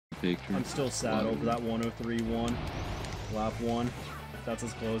picture. I'm still sad over that 103-1. Lap 1. That's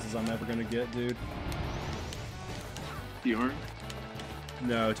as close as I'm ever gonna get, dude. PR?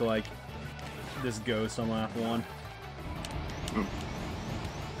 No, to like this ghost on lap 1. Oh.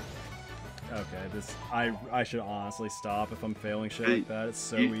 Okay, this I should honestly stop if I'm failing shit Hey, like that. It's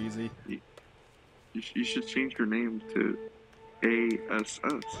so you- easy. You should change your name to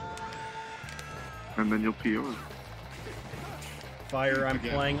ASS. And then you'll PR. Fire, I'm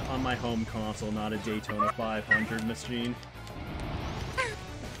playing on my home console, not a Daytona 500 machine.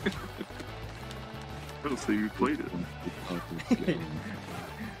 Oh, so you played it.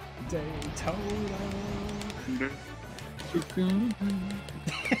 Daytona.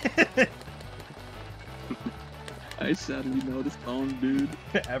 I sadly know this song, dude.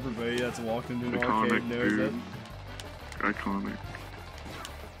 Everybody that's walked into an Iconic, arcade knows dude. it. Iconic.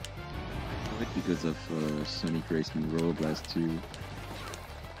 I like because of Sonic Racing Road Blast 2.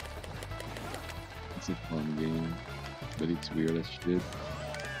 It's a fun game, but it's weird as shit.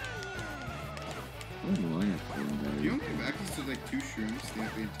 I don't know why I have fun, You guys. only have access to like 2 shrooms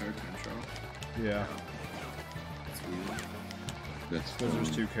the entire time trial. Yeah, That's weird. That's because fun.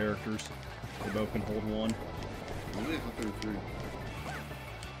 there's 2 characters. They both can hold one. I only thought there were 3.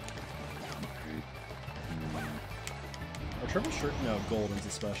 Or triple shirt? No, golden's a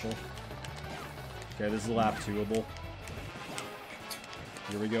special. Okay, this is lap 2-able.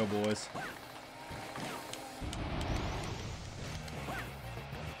 Here we go, boys.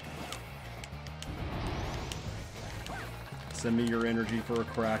 Send me your energy for a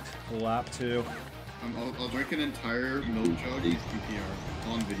cracked lap 2. I'll drink an entire milk jug with PPR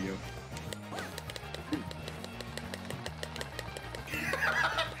on video.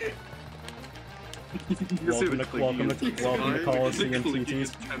 Welcome to Coliseum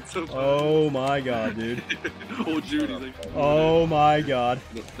TTs. Oh my god, dude. Oh, Judy's like. Oh my god.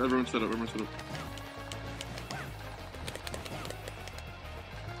 Everyone set up, everyone set up.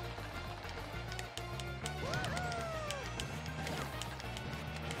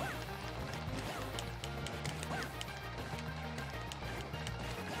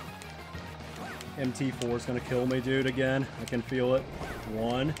 MT4 is gonna kill me, dude, again. I can feel it.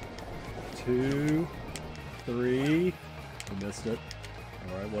 1, 2, 3. I missed it.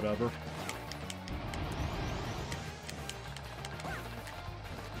 Alright, whatever.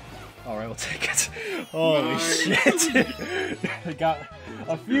 Alright, we'll take it. Holy shit! I got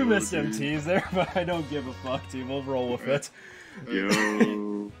a few missed MTs there, but I don't give a fuck, dude. We'll roll with it.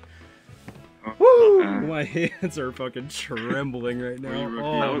 Yo. Woo! My hands are fucking trembling right now.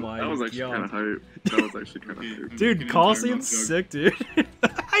 Oh that my was actually kind god. of hype. That was actually kind of hype. Dude, Coliseum's sick, dude.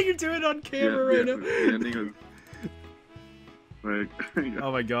 How you doing on camera right now? The ending was, like,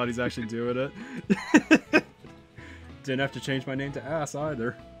 Oh my god, he's actually doing it. Didn't have to change my name to Ass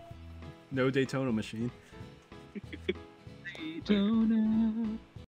either. No Daytona machine. Daytona.